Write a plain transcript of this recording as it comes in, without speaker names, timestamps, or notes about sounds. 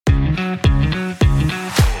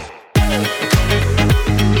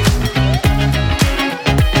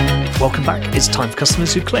it's time for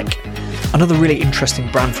Customers Who Click. Another really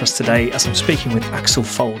interesting brand for us today as I'm speaking with Axel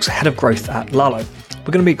Folz, Head of Growth at Lalo.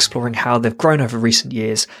 We're going to be exploring how they've grown over recent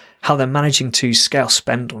years, how they're managing to scale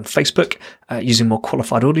spend on Facebook using more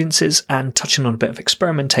qualified audiences, and touching on a bit of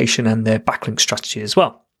experimentation and their backlink strategy as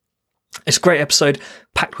well. It's a great episode,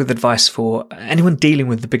 packed with advice for anyone dealing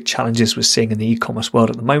with the big challenges we're seeing in the e-commerce world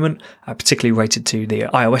at the moment, particularly related to the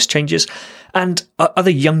iOS changes, and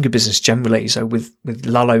other younger business generally, so with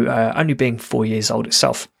Lalo only being 4 years old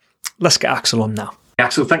itself. Let's get Axel on now.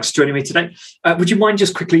 Axel, thanks for joining me today. Would you mind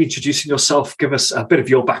just quickly introducing yourself, give us a bit of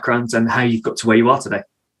your background and how you've got to where you are today?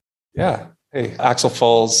 Yeah. Hey, Axel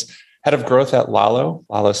Folz, Head of Growth at Lalo.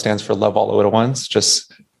 Lalo stands for Love All the Little Ones,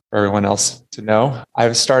 just for everyone else to know.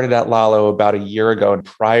 I started at Lalo about a year ago, and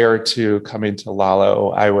prior to coming to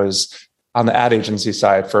Lalo, I was on the ad agency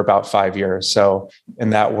side for about 5 years. So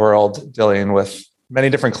in that world, dealing with many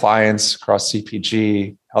different clients across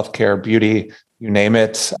CPG, healthcare, beauty, you name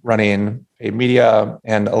it, running paid media,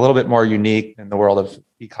 and a little bit more unique in the world of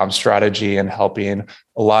e-com strategy and helping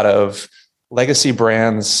a lot of legacy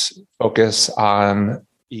brands focus on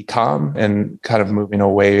e-com and kind of moving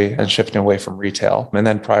away and shifting away from retail. And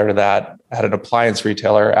then prior to that, I had an appliance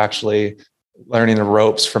retailer, actually learning the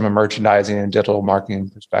ropes from a merchandising and digital marketing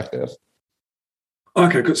perspective.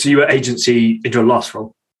 Okay, good. So you were agency in your last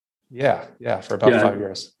role? Yeah, for about 5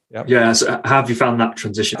 years. Yep. Yeah. So how have you found that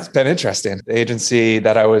transition? It's been interesting. The agency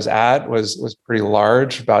that I was at was pretty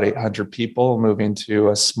large, about 800 people, moving to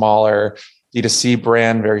a smaller D2C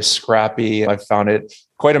brand, very scrappy. I found it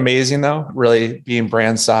quite amazing though, really being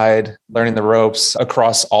brand side, learning the ropes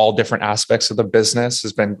across all different aspects of the business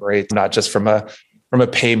has been great, not just from a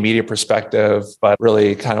paid media perspective, but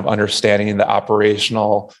really kind of understanding the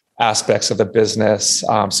operational aspects of the business,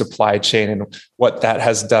 supply chain, and what that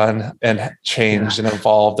has done and changed and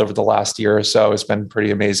evolved over the last year or so. It's been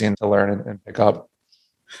pretty amazing to learn and pick up.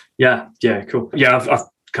 Yeah, cool. Yeah, I've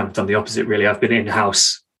kind of done the opposite really. I've been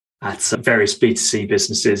in-house at various B2C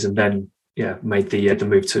businesses and then made the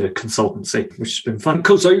move to consultancy, which has been fun.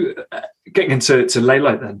 Cool. So getting into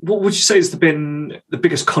Lalo then, what would you say has been the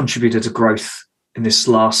biggest contributor to growth in this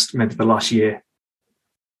maybe the last year?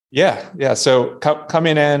 Yeah. So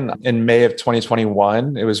coming in May of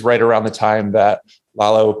 2021, it was right around the time that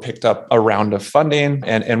Lalo picked up a round of funding.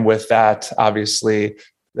 And with that, obviously,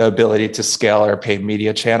 the ability to scale our paid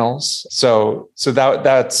media channels. So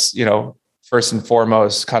that's, first and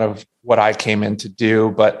foremost, kind of what I came in to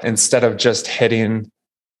do. But instead of just hitting,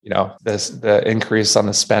 the increase on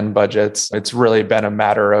the spend budgets, it's really been a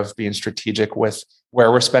matter of being strategic with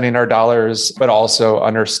where we're spending our dollars, but also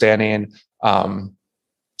understanding,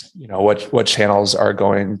 what channels are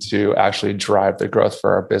going to actually drive the growth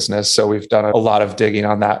for our business. So we've done a lot of digging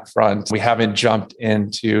on that front. We haven't jumped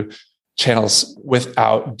into channels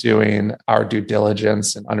without doing our due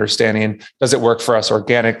diligence and understanding, does it work for us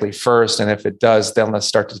organically first? And if it does, then let's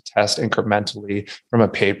start to test incrementally from a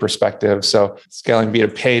paid perspective. So scaling via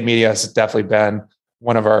paid media has definitely been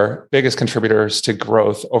one of our biggest contributors to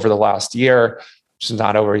growth over the last year, which is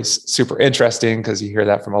not always super interesting because you hear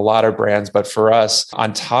that from a lot of brands. But for us,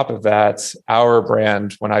 on top of that, our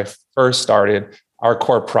brand, when I first started, our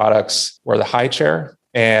core products were the high chair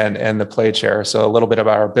and the play chair. So a little bit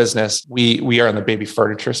about our business. We are in the baby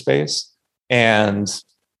furniture space. And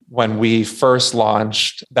when we first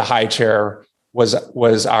launched, the high chair was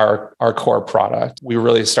our core product. We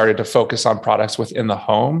really started to focus on products within the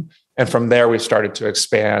home. And from there, we started to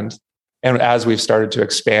expand. And as we've started to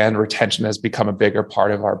expand, retention has become a bigger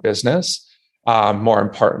part of our business, more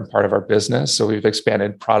important part of our business. So we've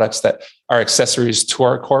expanded products that are accessories to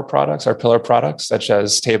our core products, our pillar products, such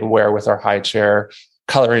as tableware with our high chair,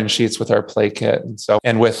 coloring sheets with our play kit.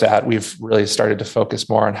 And with that, we've really started to focus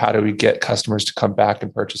more on how do we get customers to come back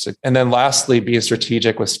and purchase it. And then lastly, being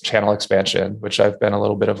strategic with channel expansion, which I've been a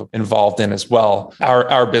little bit involved in as well.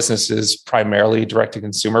 Our business is primarily direct to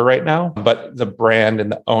consumer right now, but the brand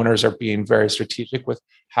and the owners are being very strategic with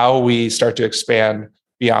how we start to expand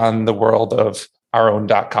beyond the world of our own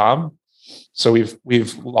 .com. So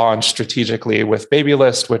we've launched strategically with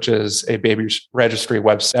Babylist, which is a baby registry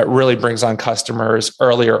website that really brings on customers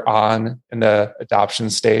earlier on in the adoption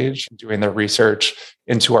stage, doing their research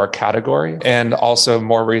into our category. And also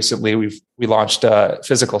more recently, we launched a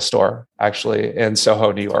physical store actually in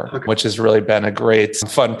Soho, New York, which has really been a great,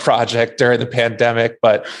 fun project during the pandemic,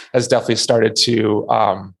 but has definitely started to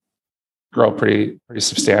grow pretty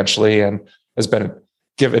substantially and has been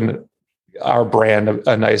given our brand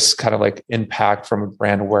a nice kind of like impact from a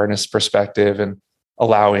brand awareness perspective and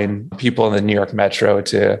allowing people in the New York metro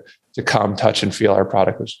to come touch and feel our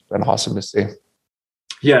product, which has been awesome to see.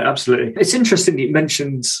 Yeah, absolutely. It's interesting that you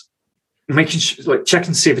mentioned check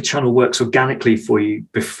and see if a channel works organically for you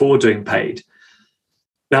before doing paid.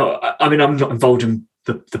 Now, I mean, I'm not involved in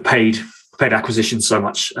the paid acquisition so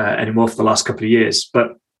much anymore for the last couple of years,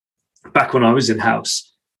 but back when I was in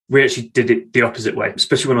house, we actually did it the opposite way.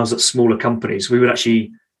 Especially when I was at smaller companies, we would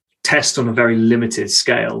actually test on a very limited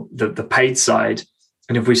scale the paid side,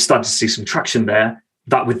 and if we started to see some traction there,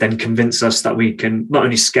 that would then convince us that we can not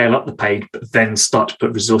only scale up the paid, but then start to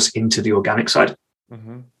put resource into the organic side.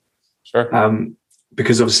 Mm-hmm. Sure.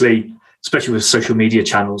 Because obviously, especially with social media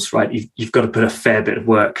channels, right, you've got to put a fair bit of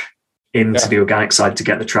work into the organic side to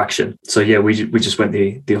get the traction. So yeah, we just went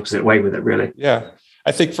the opposite way with it, really. Yeah.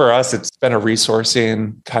 I think for us, it's been a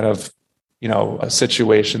resourcing kind of, a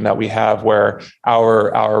situation that we have where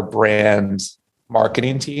our brand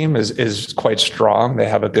marketing team is quite strong. They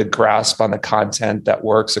have a good grasp on the content that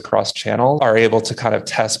works across channels, are able to kind of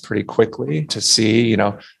test pretty quickly to see,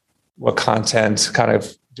 what content kind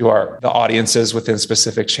of do the audiences within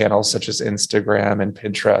specific channels such as Instagram and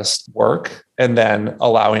Pinterest work, and then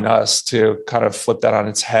allowing us to kind of flip that on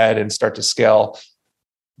its head and start to scale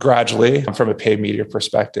gradually from a paid media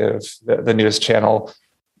perspective. The newest channel,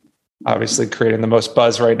 obviously creating the most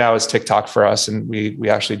buzz right now, is TikTok for us. And we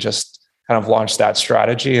actually just kind of launched that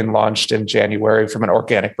strategy and launched in January from an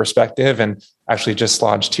organic perspective, and actually just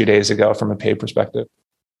launched 2 days ago from a paid perspective.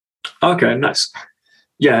 Okay, nice.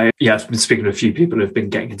 Yeah. I've been speaking to a few people who've been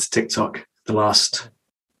getting into TikTok the last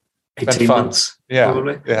 18 months. Yeah.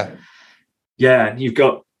 Probably. Yeah. Yeah. And you've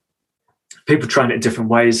got people trying it in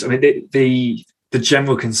different ways. I mean, the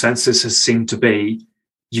general consensus has seemed to be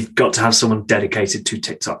you've got to have someone dedicated to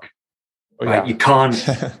TikTok. Right? You can't,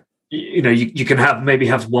 you can maybe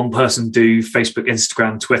have one person do Facebook,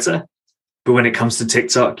 Instagram, Twitter, but when it comes to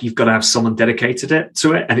TikTok, you've got to have someone dedicated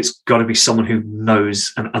to it, and it's got to be someone who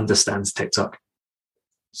knows and understands TikTok.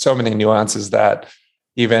 So many nuances that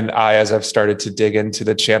even as I've started to dig into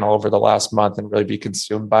the channel over the last month and really be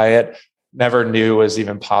consumed by it, never knew was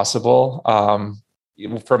even possible.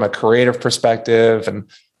 From a creative perspective and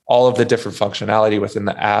all of the different functionality within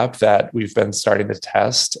the app that we've been starting to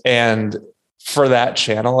test. And for that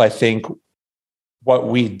channel, I think what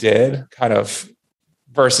we did kind of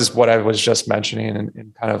versus what I was just mentioning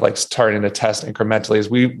and kind of like starting to test incrementally is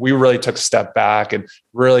we really took a step back and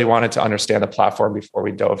really wanted to understand the platform before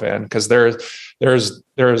we dove in, because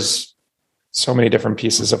there's so many different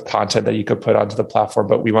pieces of content that you could put onto the platform,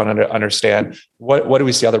 but we wanted to understand what do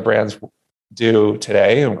we see other brands do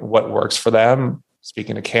today and what works for them,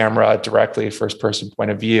 speaking to camera directly, first person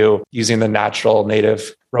point of view, using the natural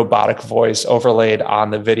native robotic voice overlaid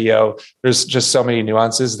on the video. There's just so many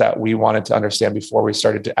nuances that we wanted to understand before we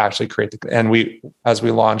started to actually create and as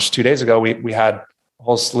we launched 2 days ago, we had a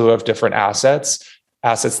whole slew of different assets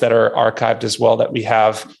that are archived as well that we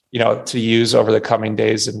have, to use over the coming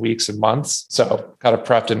days and weeks and months. So kind of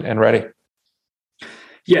prepped and ready.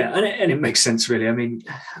 Yeah. And it makes sense, really. I mean,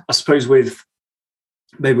 I suppose with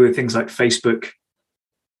things like Facebook,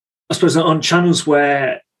 I suppose on channels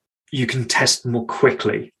where you can test more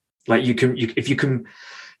quickly, like if you can,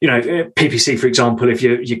 PPC, for example, if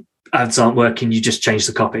your ads aren't working, you just change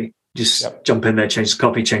the copy, jump in there, change the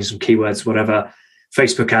copy, change some keywords, whatever.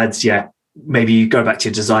 Facebook ads, maybe you go back to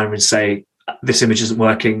your designer and say, this image isn't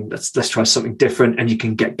working. Let's try something different. And you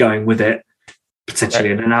can get going with it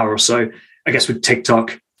potentially in an hour or so. I guess with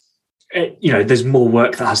TikTok, there's more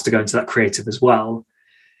work that has to go into that creative as well.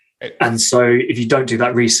 And so if you don't do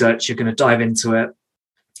that research, you're going to dive into it,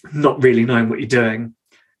 not really knowing what you're doing,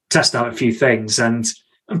 test out a few things. And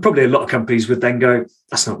probably a lot of companies would then go,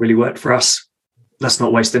 that's not really worked for us. Let's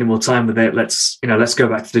not waste any more time with it. Let's go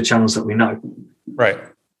back to the channels that we know. Right.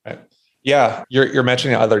 Yeah. You're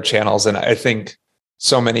mentioning other channels. And I think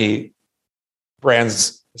so many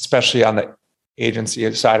brands, especially on the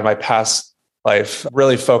agency side of my past life,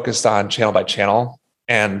 really focused on channel by channel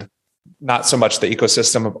and not so much the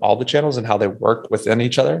ecosystem of all the channels and how they work with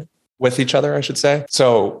each other, I should say.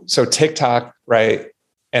 So TikTok, right,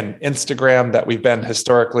 and Instagram that we've been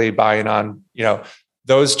historically buying on,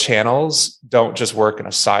 those channels don't just work in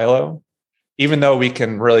a silo, even though we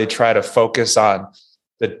can really try to focus on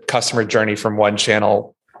the customer journey from one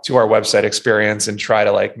channel to our website experience and try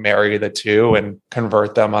to marry the two and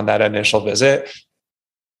convert them on that initial visit.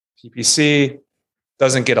 PPC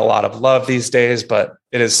doesn't get a lot of love these days, but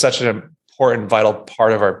it is such an important, vital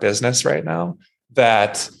part of our business right now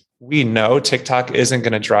that we know TikTok isn't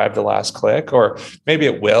going to drive the last click, or maybe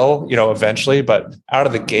it will, eventually, but out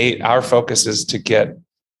of the gate, our focus is to get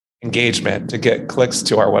engagement, to get clicks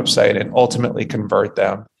to our website and ultimately convert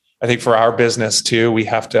them. I think for our business too, we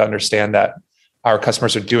have to understand that our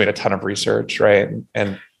customers are doing a ton of research, right?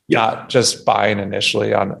 And not just buying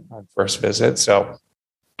initially on first visit. So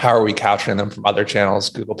how are we capturing them from other channels,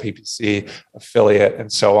 Google PPC, affiliate,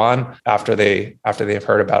 and so on after they have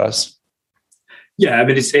heard about us? Yeah, I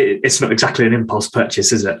mean, it's not exactly an impulse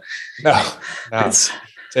purchase, is it? No, it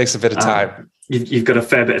takes a bit of time. You've got a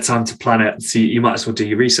fair bit of time to plan it. So you might as well do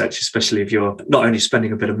your research, especially if you're not only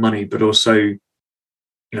spending a bit of money, but also,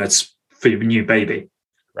 it's for your new baby,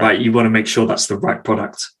 right? You want to make sure that's the right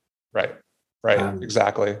product. Right.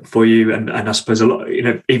 Exactly. For you. And I suppose a lot,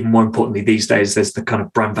 even more importantly these days, there's the kind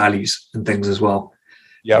of brand values and things as well.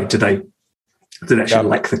 Yeah. Do they actually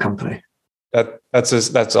like the company?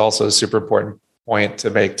 That's also a super important point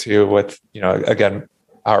to make too with, again,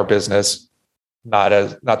 our business, not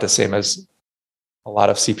the same as a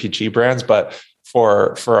lot of CPG brands, but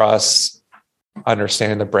for us,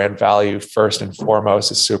 understanding the brand value first and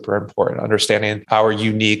foremost is super important. Understanding our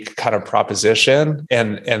unique kind of proposition,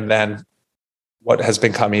 and then what has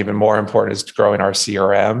become even more important is growing our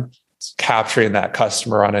CRM, capturing that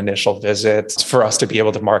customer on initial visits for us to be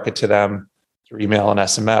able to market to them through email and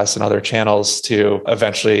SMS and other channels to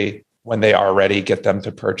eventually, when they are ready, get them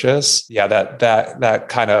to purchase. Yeah, that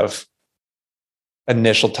kind of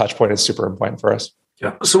initial touch point is super important for us.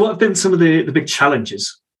 Yeah. So what have been some of the big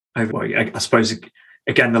challenges over, I suppose,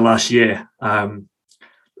 again, the last year?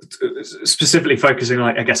 Specifically focusing,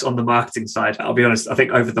 I guess, on the marketing side. I'll be honest, I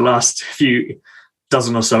think over the last few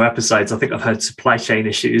dozen or so episodes, I think I've heard supply chain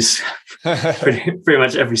issues pretty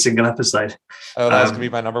much every single episode. Oh, that was going to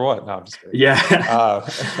be my number one. No, I'm just kidding. Yeah.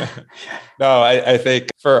 No, I think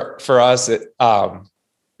for us,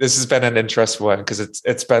 this has been an interesting one because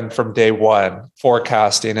it's been from day one,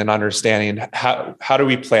 forecasting and understanding how do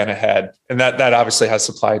we plan ahead, and that obviously has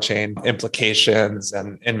supply chain implications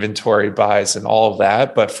and inventory buys and all of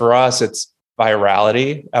that. But for us, it's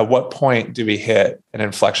virality. At what point do we hit an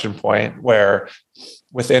inflection point where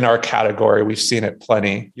within our category, we've seen it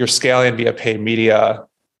plenty. You're scaling via paid media,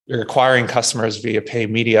 you're acquiring customers via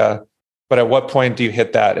paid media, but at what point do you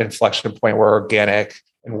hit that inflection point where organic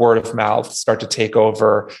and word of mouth start to take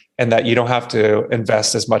over, and that you don't have to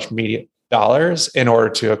invest as much media dollars in order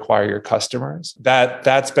to acquire your customers?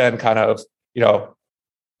 That's been kind of,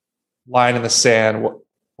 line in the sand.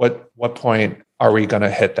 What point are we going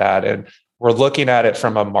to hit that? And we're looking at it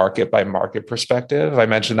from a market by market perspective. I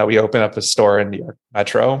mentioned that we opened up a store in New York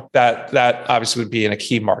Metro. That obviously would be in a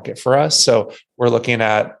key market for us. So we're looking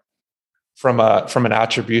at from an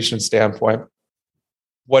attribution standpoint,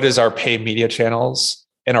 what is our paid media channels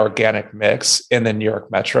and organic mix in the New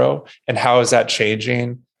York Metro, and how is that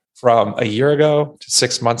changing from a year ago to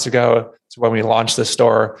 6 months ago to when we launched the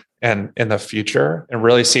store and in the future, and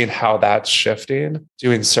really seeing how that's shifting,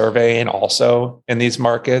 doing surveying also in these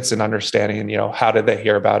markets and understanding, how did they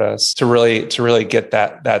hear about us, to really get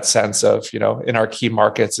that sense of, in our key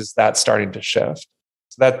markets, is that starting to shift.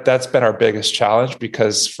 So that's been our biggest challenge,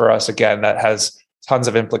 because for us, again, that has tons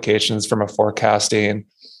of implications from a forecasting,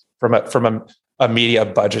 from a media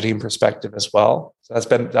budgeting perspective as well. So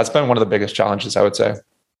that's been one of the biggest challenges, I would say.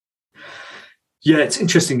 Yeah, it's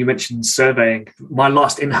interesting you mentioned surveying. My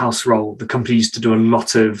last in-house role, the company used to do a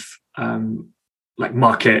lot of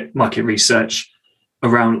market research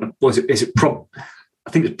around, I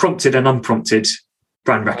think it's prompted and unprompted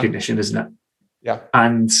brand recognition, isn't it? Yeah.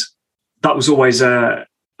 And that was always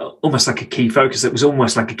almost like a key focus. It was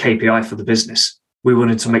almost like a KPI for the business. We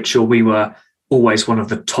wanted to make sure we were always one of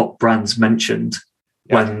the top brands mentioned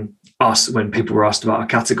when people were asked about our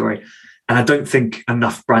category. And I don't think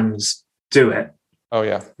enough brands do it. Oh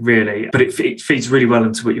yeah, really. But it feeds really well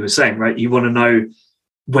into what you were saying, right? You want to know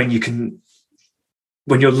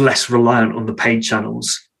when you're less reliant on the paid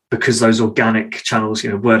channels, because those organic channels,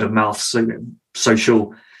 word of mouth,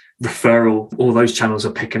 social referral, all those channels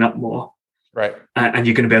are picking up more. Right. And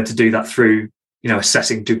you're going to be able to do that through,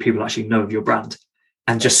 assessing, do people actually know of your brand?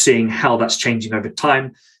 And just seeing how that's changing over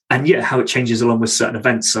time, and how it changes along with certain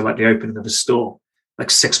events. So like the opening of a store, like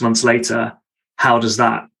 6 months later, how does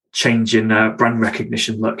that change in brand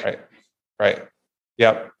recognition look? Right.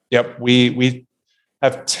 Yep. We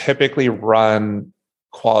have typically run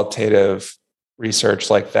qualitative research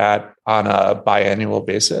like that on a biannual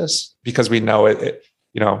basis, because we know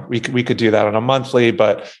we could do that on a monthly,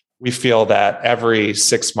 but we feel that every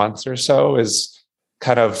 6 months or so is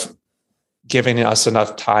kind of giving us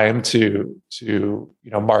enough time to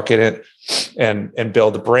market it and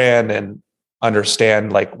build the brand and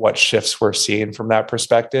understand what shifts we're seeing from that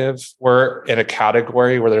perspective. We're in a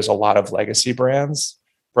category where there's a lot of legacy brands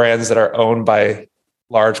that are owned by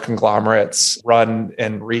large conglomerates, run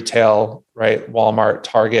in retail, right? Walmart,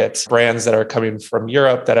 Target, brands that are coming from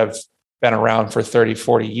Europe that have been around for 30,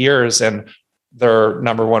 40 years. And their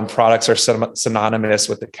number one products are synonymous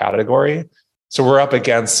with the category. So we're up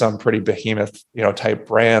against some pretty behemoth, type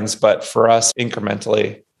brands, but for us,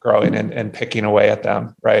 incrementally growing and picking away at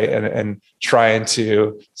them, right? And trying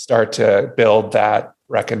to start to build that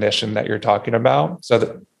recognition that you're talking about.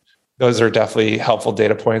 So those are definitely helpful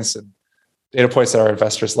data points, and data points that our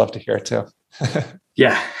investors love to hear too.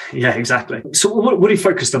 Yeah, exactly. So what are you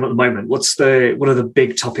focused on at the moment? What are the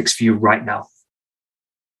big topics for you right now?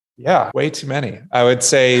 Yeah, way too many. I would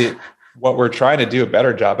say what we're trying to do a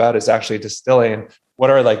better job at is actually distilling what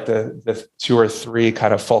are like the 2 or 3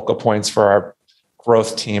 kind of focal points for our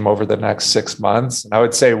growth team over the next 6 months. And I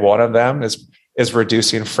would say one of them is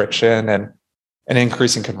reducing friction and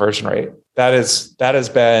increasing conversion rate. That has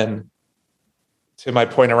been, to my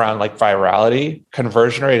point around like virality,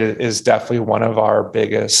 conversion rate is definitely one of our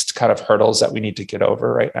biggest kind of hurdles that we need to get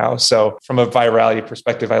over right now. So from a virality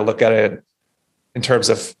perspective, I look at it in terms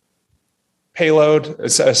of payload.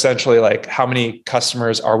 It's essentially like how many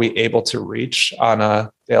customers are we able to reach on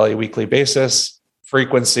a daily, weekly basis?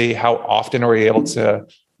 Frequency, how often are we able to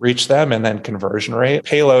reach them? And then conversion rate.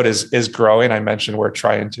 Payload is growing. I mentioned we're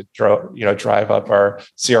trying to drive up our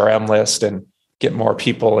CRM list and get more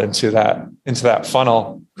people into that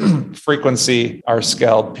funnel. Frequency, our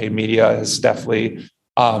scaled paid media has definitely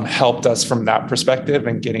helped us from that perspective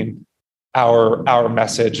and getting our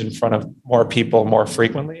message in front of more people more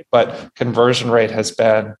frequently. But conversion rate has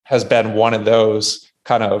been one of those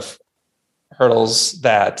kind of hurdles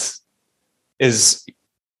that is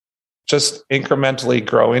just incrementally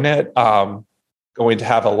growing it, going to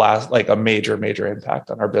have a major impact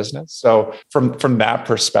on our business. So from that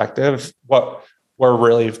perspective, what we're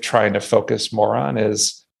really trying to focus more on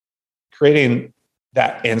is creating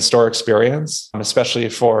that in-store experience, especially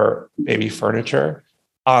for baby furniture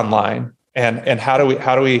online. And how do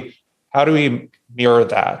we mirror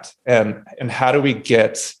that? And how do we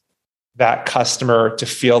get that customer to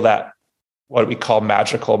feel that what we call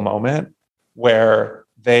magical moment where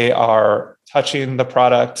they are touching the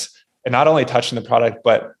product, and not only touching the product,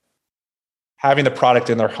 but having the product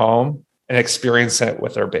in their home and experiencing it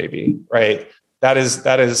with their baby, right? That is,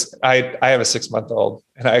 I have a 6-month-old,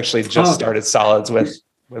 and I actually just started solids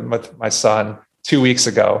with my son 2 weeks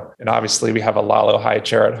ago. And obviously we have a Lalo high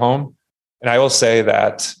chair at home. And I will say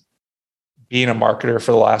that being a marketer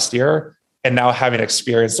for the last year and now having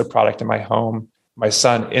experienced the product in my home, my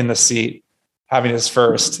son in the seat, having his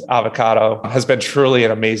first avocado has been truly an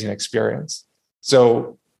amazing experience.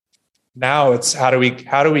 So now it's how do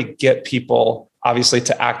we get people obviously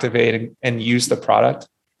to activate and use the product,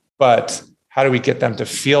 but how do we get them to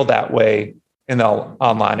feel that way in the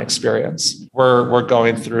online experience? We're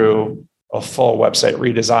going through a full website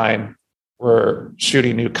redesign. We're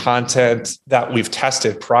shooting new content that we've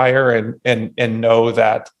tested prior and know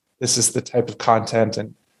that this is the type of content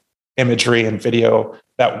and imagery and video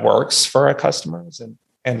that works for our customers,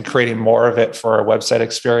 and creating more of it for our website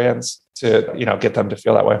experience to get them to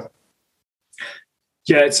feel that way.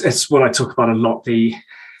 Yeah, it's what I talk about a lot.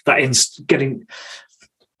 Getting,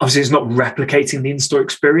 obviously it's not replicating the in-store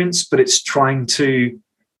experience, but it's trying to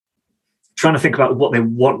think about what they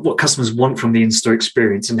want, what customers want from the in-store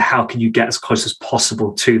experience, and how can you get as close as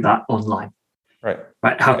possible to that online. Right.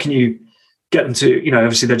 How can you get them to,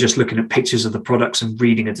 obviously they're just looking at pictures of the products and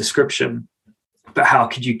reading a description, but how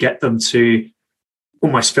could you get them to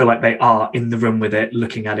almost feel like they are in the room with it,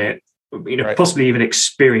 looking at it, possibly even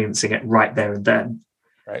experiencing it right there and then.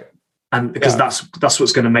 Right. And because that's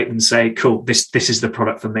what's going to make them say, cool, this is the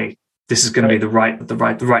product for me. This is going to be the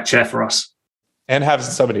right chair for us. And have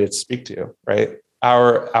somebody to speak to, right?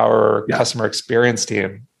 Our customer experience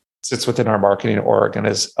team sits within our marketing org and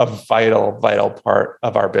is a vital part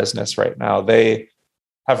of our business right now. They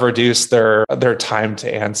have reduced their time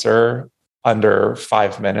to answer under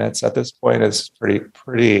 5 minutes at this point. Is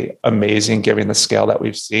pretty amazing given the scale that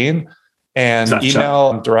we've seen. And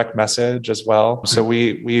email, direct message as well. So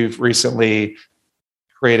we've recently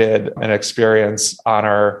created an experience on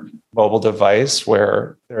our mobile device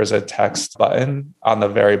where there's a text button on the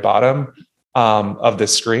very bottom of the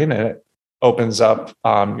screen, and it opens up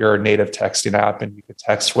your native texting app, and you can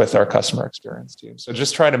text with our customer experience team. So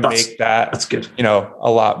just trying to make that's good. A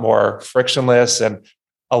lot more frictionless and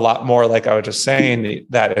a lot more, like I was just saying,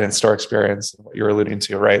 that in-store experience, what you're alluding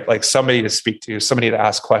to, right? Like somebody to speak to, somebody to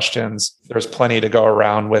ask questions. There's plenty to go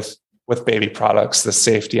around with baby products. The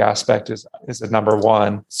safety aspect is the number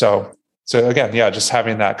one. So again, just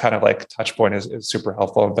having that kind of like touch point is super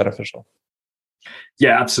helpful and beneficial.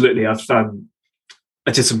 Yeah, absolutely. I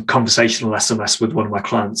did some conversational SMS with one of my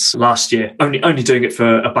clients last year, only doing it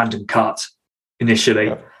for abandoned cart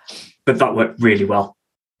initially, but that worked really well.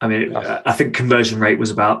 I mean, I think conversion rate was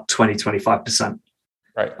about 20-25%.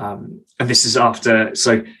 Right. And this is after,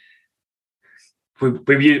 so we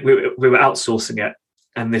were outsourcing it.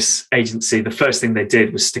 And this agency, the first thing they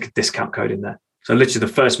did was stick a discount code in there. So literally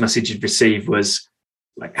the first message you'd receive was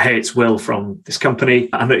like, hey, it's Will from this company.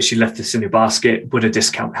 I noticed you left this in your basket. Would a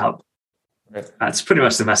discount help? Right. That's pretty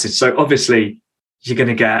much the message. So obviously you're going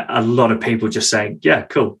to get a lot of people just saying, yeah,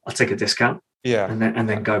 cool, I'll take a discount. Yeah. And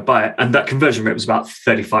then go buy it. And that conversion rate was about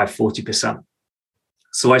 35-40%.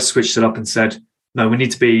 So I switched it up and said, no, we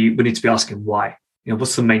need to be asking why. You know,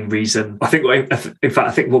 what's the main reason? I think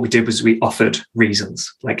what we did was we offered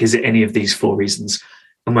reasons. Like, is it any of these 4 reasons?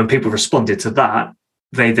 And when people responded to that,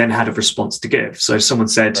 they then had a response to give. So if someone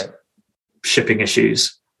said shipping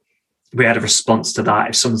issues, we had a response to that.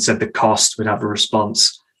 If someone said the cost, we'd have a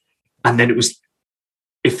response. And then it was,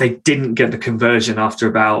 if they didn't get the conversion after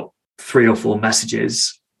about 3 or 4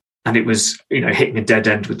 messages, and it was, you know, hitting a dead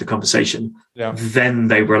end with the conversation, then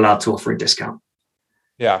they were allowed to offer a discount.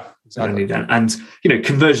 Yeah, exactly. And, you know,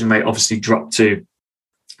 conversion rate obviously dropped to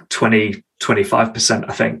 20-25%,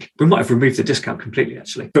 I think. We might have removed the discount completely,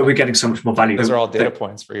 actually, but we're getting so much more value. Those are all data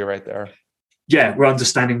points for you right there. Yeah, we're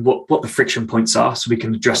understanding what the friction points are, so we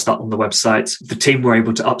can address that on the website. The team were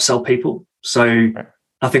able to upsell people. So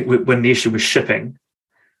I think when the issue was shipping,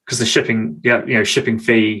 because the shipping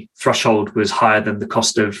fee threshold was higher than the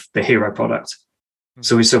cost of the hero product.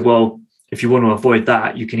 So we said, well, if you want to avoid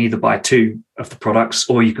that, you can either buy 2 of the products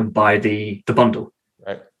or you can buy the bundle.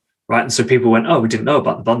 Right. And so people went, oh, we didn't know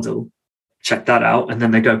about the bundle. Check that out. And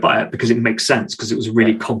then they go buy it because it makes sense, because it was a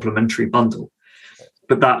really complementary bundle.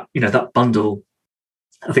 But that bundle,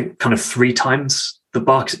 I think kind of 3 times the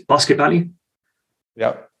basket value.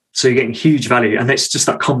 Yeah. So you're getting huge value. And it's just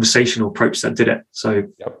that conversational approach that did it. So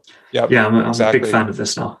yeah, I'm a big fan of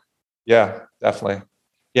this now. Yeah, definitely.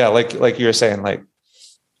 Yeah. Like you were saying, like,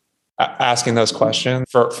 asking those questions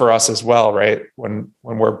for us as well, right? When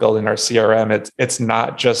we're building our CRM, it's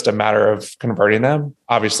not just a matter of converting them.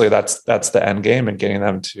 Obviously, that's the end game and getting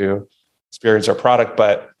them to experience our product.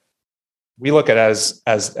 But we look at it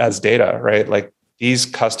as data, right? Like, these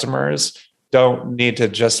customers don't need to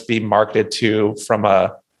just be marketed to from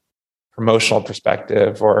a promotional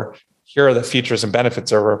perspective, or here are the features and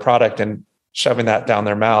benefits of our product and shoving that down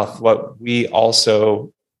their mouth. What we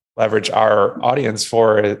also leverage our audience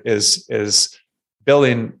for is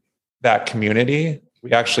building that community.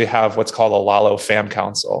 We actually have what's called a Lalo Fan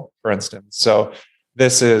Council, for instance. So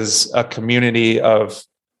this is a community of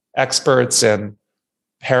experts and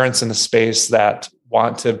parents in the space that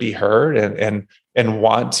want to be heard and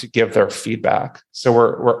want to give their feedback. So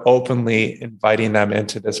we're openly inviting them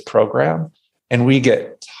into this program, and we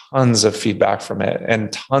get tons of feedback from it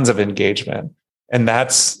and tons of engagement. And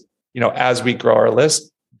that's, you know, as we grow our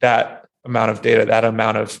list, that amount of data, that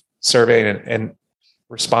amount of survey and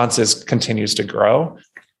responses continues to grow.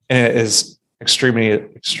 And it is extremely,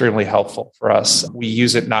 extremely helpful for us. We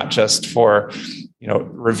use it not just for, you know,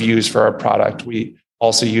 reviews for our product. We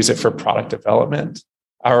also use it for product development.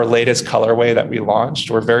 Our latest colorway that we launched,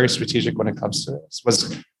 we're very strategic when it comes to this,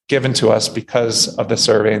 was given to us because of the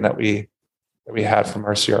surveying that we had from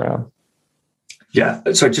our CRM. Yeah.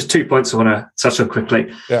 So just 2 points I want to touch on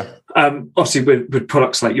quickly. Yeah. Obviously, with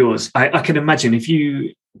products like yours, I can imagine if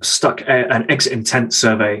you stuck an exit intent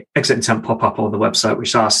pop up on the website,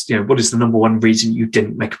 which asked, you know, what is the number 1 reason you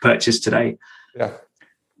didn't make a purchase today? Yeah.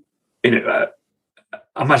 You know,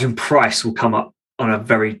 imagine price will come up on a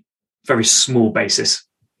very, very small basis.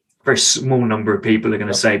 Very small number of people are going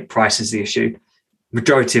to say price is the issue.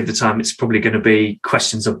 Majority of the time, it's probably going to be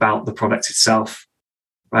questions about the product itself.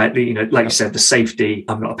 Right. You know, like you said, the safety.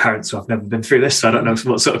 I'm not a parent, so I've never been through this. So I don't know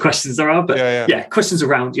what sort of questions there are. But yeah, questions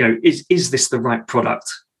around, you know, is this the right product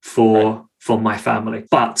for my family?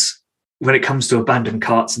 But when it comes to abandoned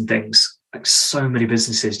carts and things, like, so many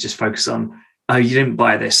businesses just focus on, oh, you didn't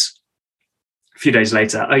buy this. A few days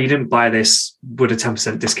later, oh, you didn't buy this. Would a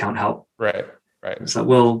 10% discount help? Right. It's like,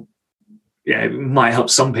 well, yeah, it might help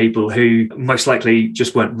some people who most likely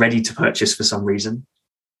just weren't ready to purchase for some reason,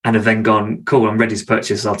 and have then gone, cool, I'm ready to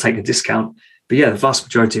purchase, I'll take a discount. But yeah, the vast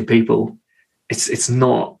majority of people, it's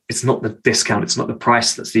not the discount, it's not the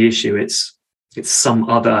price that's the issue. It's some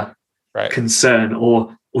other concern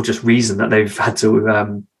or just reason that they've had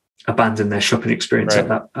to abandon their shopping experience at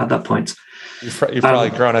that point. You've probably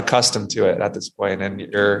grown accustomed to it at this point, and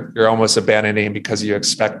you're almost abandoning because you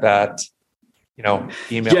expect that, you know,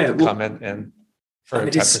 email to come in and for a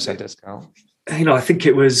 10% discount. You know, I think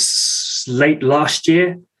it was late last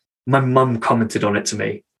year. My mum commented on it to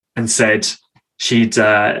me and said she'd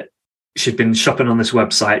she'd been shopping on this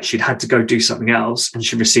website. She'd had to go do something else. And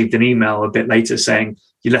she received an email a bit later saying,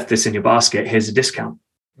 you left this in your basket. Here's a discount.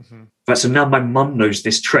 Mm-hmm. But so now my mum knows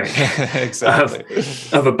this trick exactly.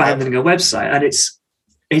 of abandoning a website. And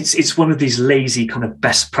it's one of these lazy kind of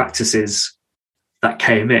best practices that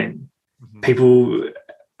came in. Mm-hmm. People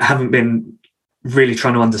haven't been really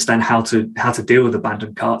trying to understand how to deal with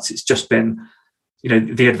abandoned carts. It's just been,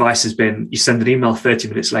 the advice has been, you send an email 30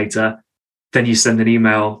 minutes later, then you send an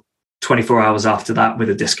email 24 hours after that with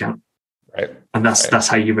a discount. Right. And that's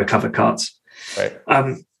how you recover carts. Right.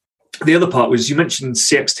 The other part was, you mentioned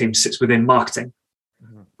CX team sits within marketing,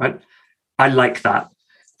 mm-hmm. right? I like that.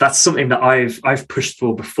 That's something that I've pushed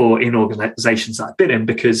for before in organizations that I've been in,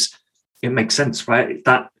 because it makes sense, right?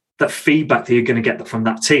 That feedback that you're going to get from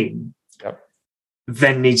that team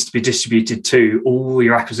then needs to be distributed to all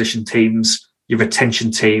your acquisition teams, your retention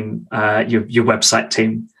team, your website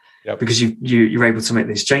team, because you're able to make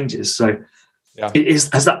these changes. So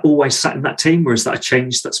has that always sat in that team, or is that a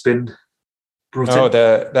change that's been brought in? No,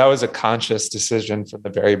 that was a conscious decision from the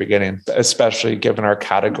very beginning, especially given our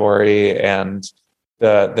category and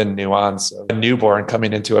the nuance of a newborn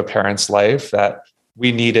coming into a parent's life, that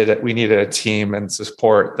we needed a team and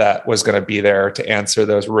support that was going to be there to answer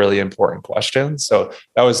those really important questions. So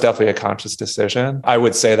that was definitely a conscious decision. I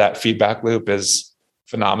would say that feedback loop is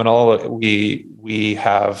phenomenal. We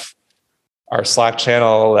have our Slack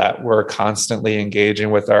channel that we're constantly engaging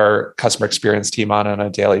with our customer experience team on a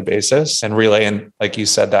daily basis, and relaying, like you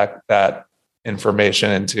said, that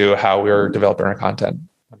information into how we're developing our content.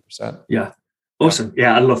 100%. Yeah. Awesome.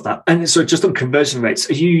 Yeah, I love that. And so just on conversion rates,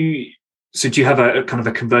 do you have a kind of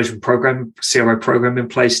a conversion program, CRO program in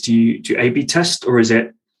place? Do you A/B test, or is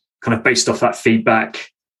it kind of based off that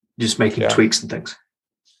feedback, just making tweaks and things?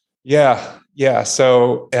 Yeah.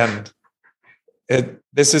 So, and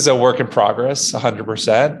this is a work in progress,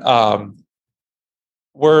 100%.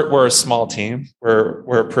 We're a small team.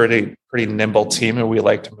 We're a pretty nimble team, and we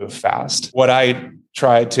like to move fast. What I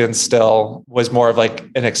tried to instill was more of like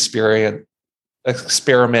an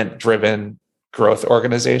experiment-driven growth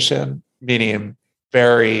organization, meaning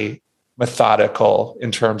very methodical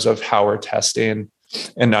in terms of how we're testing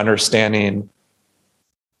and understanding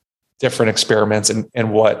different experiments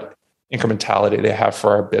and what incrementality they have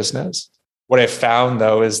for our business. What I found,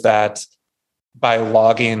 though, is that by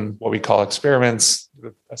logging what we call experiments,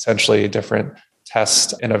 essentially different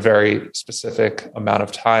tests in a very specific amount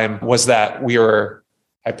of time, was that we were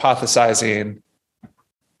hypothesizing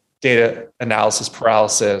data analysis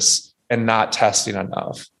paralysis and not testing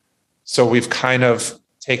enough. So we've kind of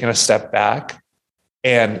taken a step back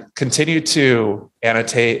and continued to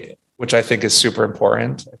annotate, which I think is super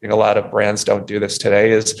important. I think a lot of brands don't do this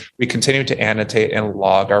today, is we continue to annotate and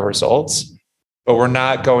log our results, but we're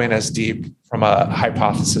not going as deep from a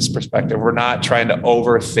hypothesis perspective. We're not trying to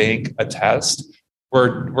overthink a test.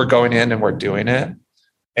 We're going in and we're doing it,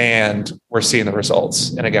 and we're seeing the results.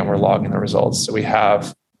 And again, we're logging the results. So we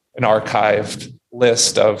have an archived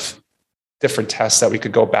list of different tests that we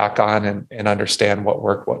could go back on and understand what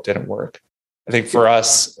worked, what didn't work. I think for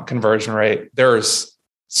us, conversion rate, there's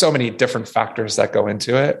so many different factors that go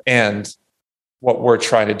into it. And what we're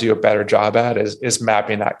trying to do a better job at is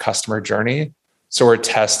mapping that customer journey. So we're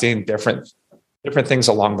testing different things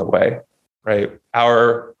along the way, right?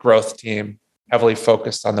 Our growth team heavily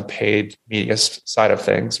focused on the paid media side of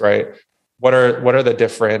things, right? What are the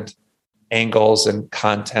different angles and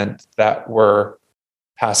content that we're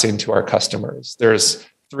passing to our customers? There's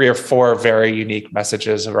 3 or 4 very unique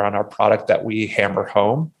messages around our product that we hammer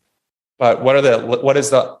home. But what is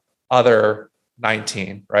the other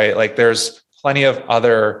 19, right? Like there's plenty of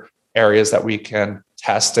other areas that we can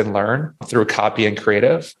test and learn through copy and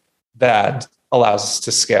creative that allows us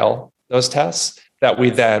to scale those tests that we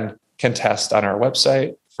then can test on our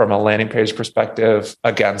website from a landing page perspective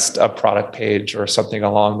against a product page or something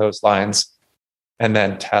along those lines, and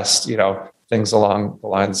then test, things along the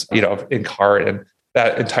lines, in cart. And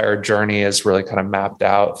that entire journey is really kind of mapped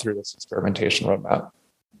out through this experimentation roadmap.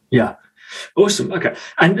 Yeah. Awesome. Okay.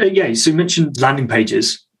 And so you mentioned landing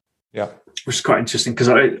pages. Yeah. Which is quite interesting, because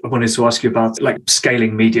I wanted to ask you about like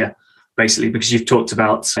scaling media, basically, because you've talked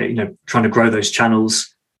about, trying to grow those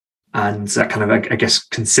channels and that kind of, I guess,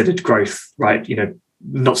 considered growth, right?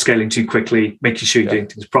 Not scaling too quickly, making sure you're doing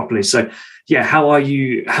things properly. So how are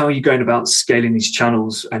you going about scaling these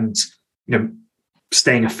channels and,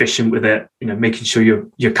 staying efficient with it, making sure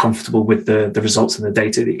you're comfortable with the results and the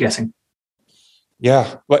data that you're getting?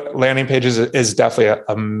 Yeah. But landing pages is definitely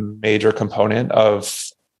a major component of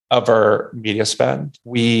our media spend.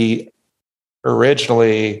 We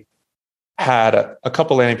originally had a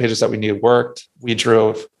couple landing pages that we knew worked. We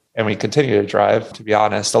drove and we continue to drive, to be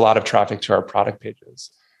honest, a lot of traffic to our product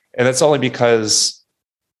pages. And that's only because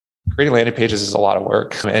creating landing pages is a lot of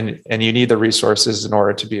work, and you need the resources in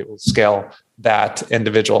order to be able to scale that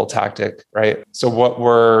individual tactic, right? So what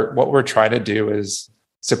we're trying to do is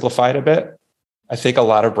simplify it a bit. I think a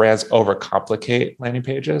lot of brands overcomplicate landing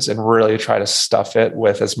pages and really try to stuff it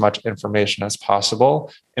with as much information as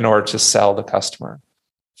possible in order to sell the customer.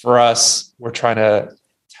 For us, we're trying to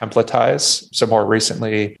templatize. So more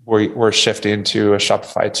recently, we're shifting to a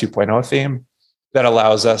Shopify 2.0 theme that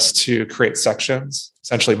allows us to create sections,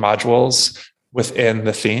 essentially modules within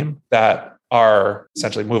the theme that are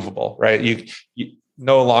essentially movable, right? You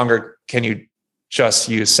no longer can you just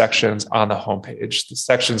use sections on the homepage. The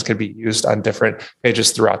sections can be used on different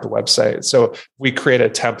pages throughout the website. So we create a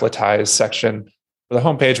templatized section for the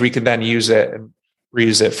homepage. We can then use it and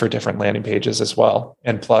reuse it for different landing pages as well,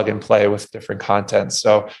 and plug and play with different content.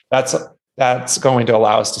 So that's going to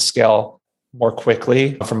allow us to scale more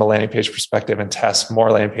quickly from a landing page perspective and test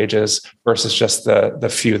more landing pages versus just the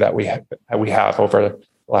few that we have over the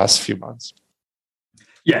last few months.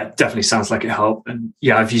 Yeah, definitely sounds like it helped. And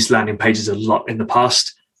yeah, I've used landing pages a lot in the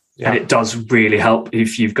past, and it does really help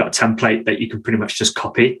if you've got a template that you can pretty much just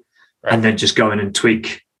copy and then just go in and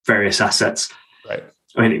tweak various assets. Right.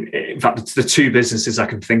 I mean, in fact, the two businesses I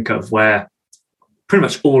can think of where pretty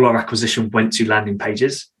much all our acquisition went to landing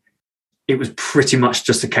pages, it was pretty much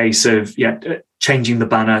just a case of changing the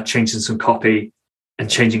banner, changing some copy, and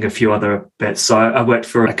changing a few other bits. So I worked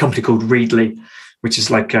for a company called Readly, which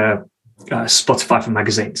is like a Spotify for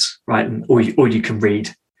magazines, right? And all you can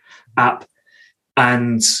read app.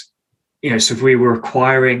 And so if we were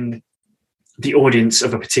acquiring the audience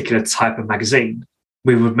of a particular type of magazine,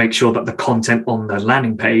 we would make sure that the content on the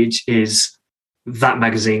landing page is that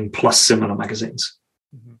magazine plus similar magazines,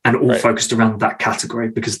 and all focused around that category,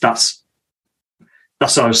 because that's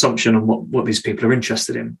our assumption on what these people are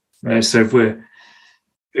interested in. Right. So if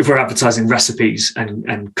we're advertising recipes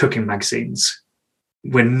and cooking magazines,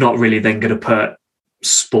 we're not really then going to put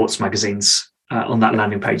sports magazines on that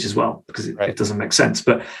landing page as well, because it doesn't make sense.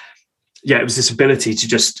 But yeah, it was this ability to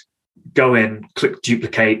just go in, click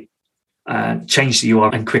duplicate, change the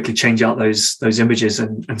URL, and quickly change out those images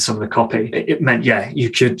and some of the copy. It meant, you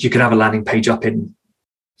could have a landing page up in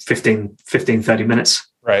 15, 30 minutes.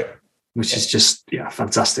 Right. Which is just,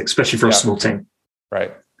 fantastic, especially for a small team.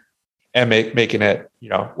 Right. And making it,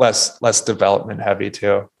 less development heavy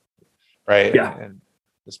too. Right. Yeah. And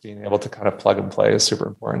just being able to kind of plug and play is super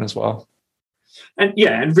important as well. And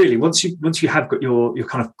and really, once you have got your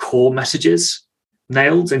kind of core messages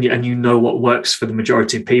nailed, and you know what works for the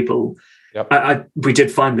majority of people, we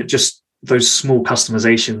did find that just those small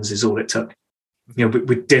customizations is all it took.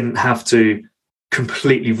 We didn't have to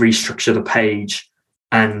completely restructure the page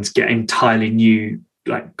and get entirely new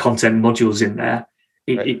content modules in there.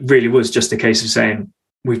 It really was just a case of saying,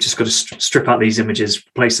 we've just got to strip out these images,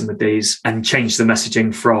 replace them with these, and change the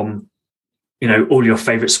messaging from, all your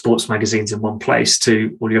favorite sports magazines in one place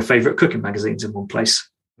to all your favorite cooking magazines in one place.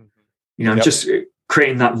 Just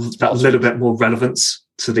creating that little bit more relevance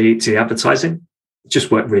to the advertising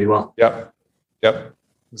just worked really well. Yep.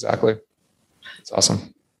 Exactly. It's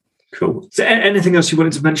awesome. Cool. So anything else you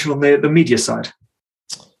wanted to mention on the media side?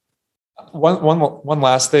 One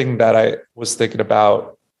last thing that I was thinking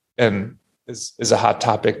about, and is a hot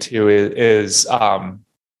topic too, is kind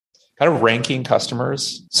of ranking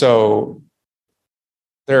customers. So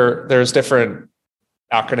there's different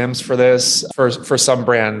acronyms for this. For some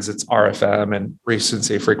brands, it's RFM and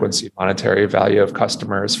recency, frequency, monetary value of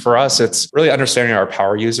customers. For us, it's really understanding our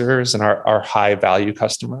power users and our high value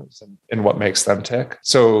customers and what makes them tick.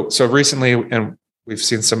 So recently, and we've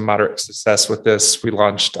seen some moderate success with this, we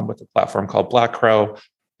launched with a platform called Black Crow.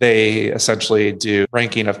 They essentially do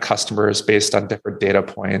ranking of customers based on different data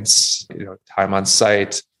points, time on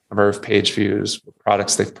site, number of page views, what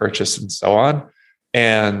products they've purchased, and so on.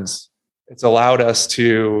 And it's allowed us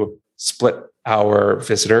to split our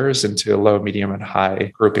visitors into low, medium, and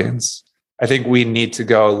high groupings. I think we need to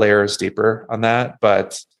go layers deeper on that,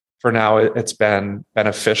 but for now, it's been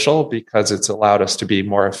beneficial because it's allowed us to be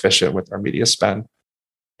more efficient with our media spend.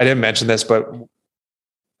 I didn't mention this, but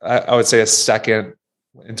I would say a second,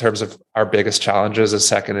 in terms of our biggest challenges, a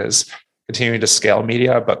second is continuing to scale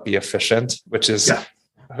media, but be efficient, which is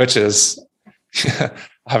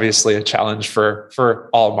obviously a challenge for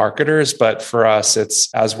all marketers. But for us,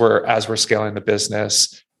 it's as we're scaling the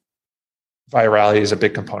business, virality is a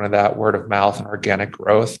big component of that, word of mouth and organic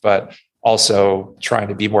growth, but also trying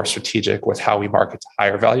to be more strategic with how we market to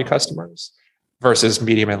higher value customers versus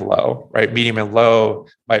medium and low, right? Medium and low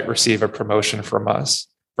might receive a promotion from us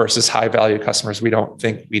versus high value customers we don't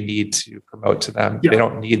think we need to promote to them. Yeah. They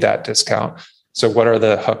don't need that discount. So what are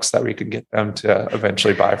the hooks that we can get them to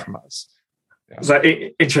eventually buy from us? Yeah. So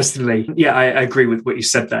interestingly, yeah, I agree with what you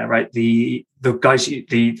said there, right? The guys,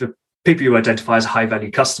 the people you identify as high value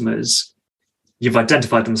customers, you've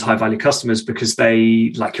identified them as high value customers because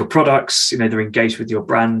they like your products, they're engaged with your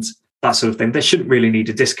brand, that sort of thing. They shouldn't really need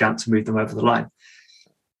a discount to move them over the line.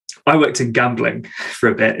 I worked in gambling for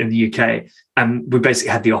a bit in the UK, and we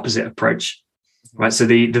basically had the opposite approach, right? So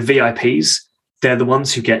the VIPs, they're the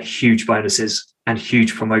ones who get huge bonuses and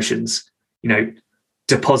huge promotions.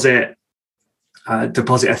 Deposit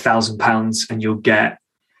 £1,000 and you'll get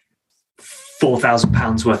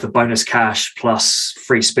 £4,000 worth of bonus cash plus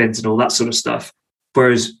free spins and all that sort of stuff.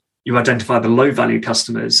 Whereas you identify the low value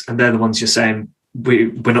customers, and they're the ones you're saying,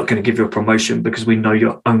 we're not going to give you a promotion because we know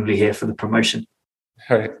you're only here for the promotion.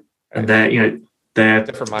 Right. And their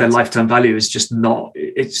lifetime value is just not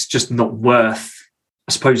worth,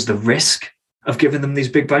 I suppose, the risk of giving them these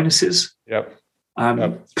big bonuses. Yep.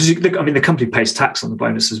 Because the company pays tax on the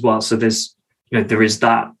bonus as well. So there is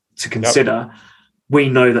that to consider. Yep. We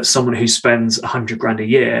know that someone who spends $100,000 a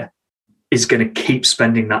year is going to keep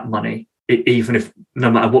spending that money, even if no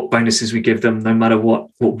matter what bonuses we give them, no matter what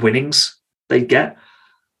winnings they get,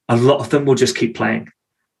 a lot of them will just keep playing.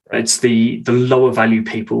 It's the lower value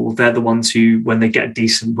people. They're the ones who, when they get a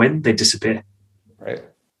decent win, they disappear. Right.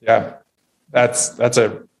 Yeah. That's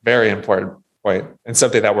a very important point. And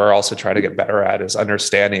something that we're also trying to get better at is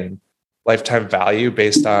understanding lifetime value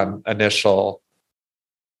based on initial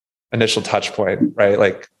touch point, right?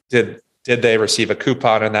 Like, did they receive a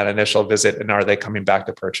coupon in that initial visit, and are they coming back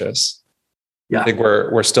to purchase? Yeah. I think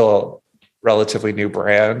we're still a relatively new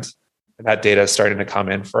brand, and that data is starting to come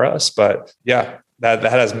in for us. But yeah, that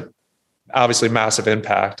has obviously massive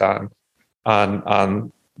impact on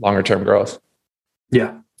longer term growth.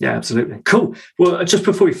 Yeah, absolutely. Cool. Well, just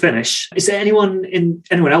before we finish, is there anyone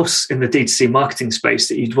else in the D2C marketing space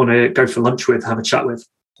that you'd want to go for lunch with, have a chat with?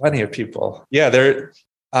 Plenty of people. Yeah,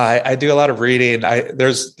 I do a lot of reading.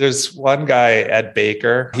 There's one guy, Ed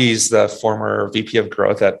Baker. He's the former VP of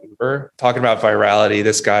growth at Uber. Talking about virality,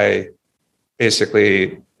 this guy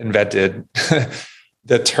basically invented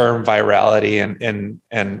the term virality,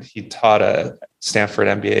 and he taught a Stanford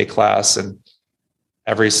MBA class, and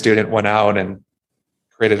every student went out and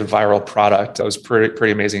created a viral product. That was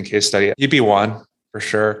pretty amazing case study. He'd be one for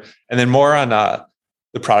sure. And then more on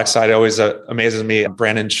the product side, always amazes me.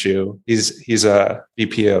 Brandon Chu, he's a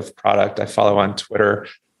VP of product. I follow on Twitter.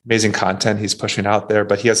 Amazing content he's pushing out there,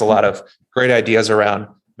 but he has a lot of great ideas around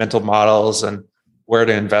mental models and where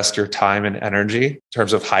to invest your time and energy in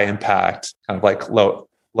terms of high impact, kind of like low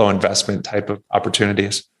investment type of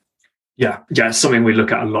opportunities. Yeah, it's something we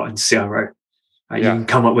look at a lot in CRO. You can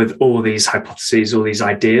come up with all these hypotheses, all these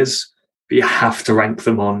ideas, but you have to rank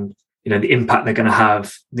them on, the impact they're going to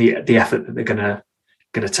have, the effort that they're going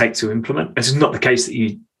to take to implement. It's not the case that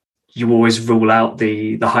you always rule out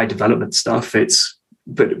the high development stuff.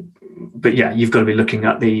 But yeah, you've got to be looking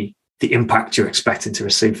at the impact you're expecting to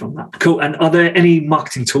receive from that. Cool. And are there any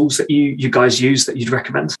marketing tools that you guys use that you'd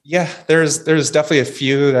recommend? Yeah, there's definitely a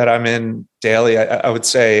few that I'm in daily. I would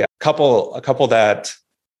say a couple that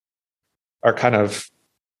are kind of,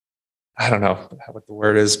 I don't know what the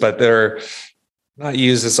word is, but they're not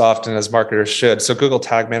used as often as marketers should. So Google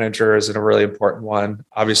Tag Manager is a really important one.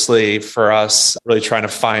 Obviously for us, really trying to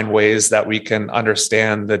find ways that we can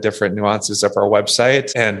understand the different nuances of our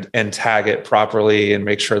website and tag it properly and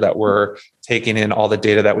make sure that we're taking in all the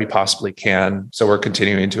data that we possibly can. So we're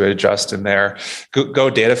continuing to adjust in there. Go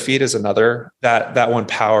Data Feed is another. That one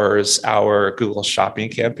powers our Google Shopping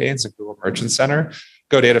campaigns and Google Merchant Center.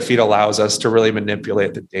 Go Data Feed allows us to really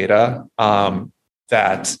manipulate the data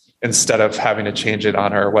that instead of having to change it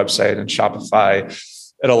on our website and Shopify,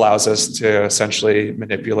 it allows us to essentially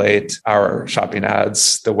manipulate our shopping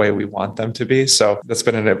ads the way we want them to be. So that's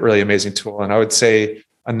been a really amazing tool. And I would say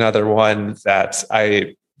another one that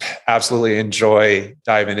I absolutely enjoy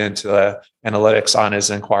diving into the analytics on is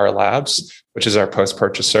Inquire Labs, which is our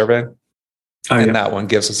post-purchase survey. And that one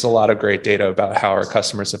gives us a lot of great data about how our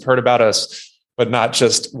customers have heard about us, but not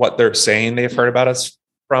just what they're saying they've heard about us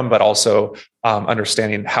from, but also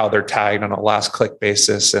understanding how they're tagged on a last click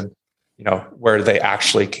basis and where they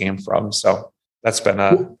actually came from. So that's been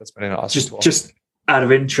an awesome tool. Just out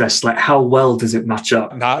of interest, like how well does it match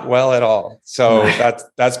up? Not well at all. So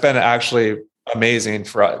that's been actually amazing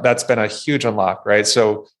for us. That's been a huge unlock, right?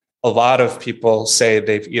 So a lot of people say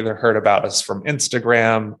they've either heard about us from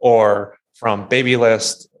Instagram or from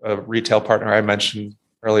Babylist, a retail partner I mentioned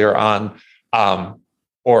earlier on,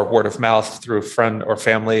 or word of mouth through a friend or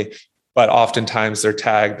family. but oftentimes they're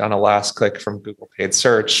tagged on a last click from Google paid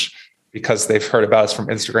search because they've heard about us from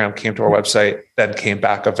Instagram, came to our website, then came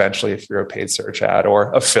back eventually through a paid search ad,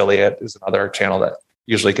 or affiliate is another channel that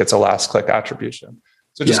usually gets a last click attribution.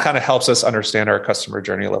 So it just kind of helps us understand our customer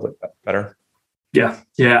journey a little bit better. Yeah,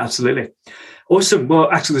 absolutely. Awesome.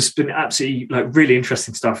 Well, Axel, this has been absolutely really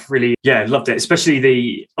interesting stuff. Really, loved it. Especially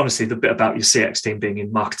the bit about your CX team being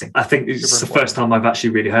in marketing. I think it's the first time I've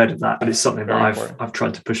actually really heard of that, but it's something that I've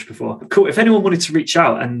tried to push before. Cool. If anyone wanted to reach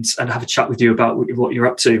out and have a chat with you about what you're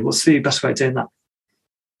up to, what's the best way of doing that?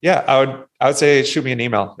 Yeah, I would say shoot me an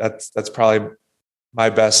email. That's probably my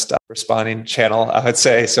best responding channel. I would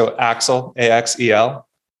say so. Axel, AXEL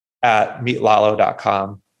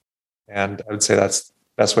 @meetlalo.com, and I would say that's the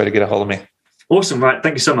best way to get a hold of me. Awesome. Right.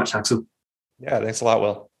 Thank you so much, Axel. Yeah, thanks a lot,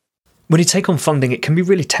 Will. When you take on funding, it can be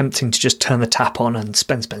really tempting to just turn the tap on and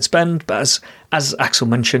spend. But as Axel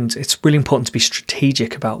mentioned, it's really important to be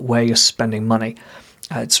strategic about where you're spending money.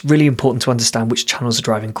 It's really important to understand which channels are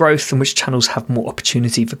driving growth and which channels have more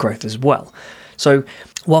opportunity for growth as well. So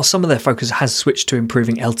while some of their focus has switched to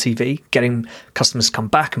improving LTV, getting customers to come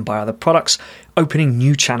back and buy other products, opening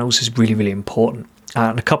new channels is really, really important.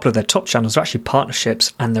 And a couple of their top channels are actually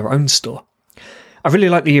partnerships and their own store. I really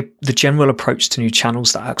like the general approach to new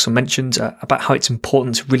channels that Axel mentioned about how it's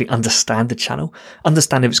important to really understand the channel,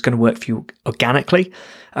 understand if it's going to work for you organically,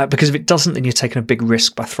 because if it doesn't, then you're taking a big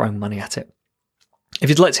risk by throwing money at it. If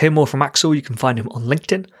you'd like to hear more from Axel, you can find him on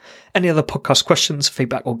LinkedIn. Any other podcast questions,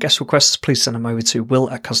 feedback, or guest requests, please send them over to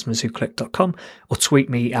will@customerswhoclick.com or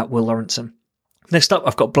tweet me at Will Lawrenson. Next up,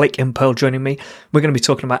 I've got Blake Impearl joining me. We're going to be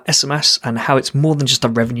talking about SMS and how it's more than just a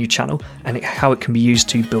revenue channel and how it can be used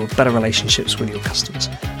to build better relationships with your customers.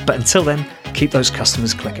 But until then, keep those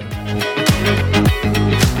customers clicking.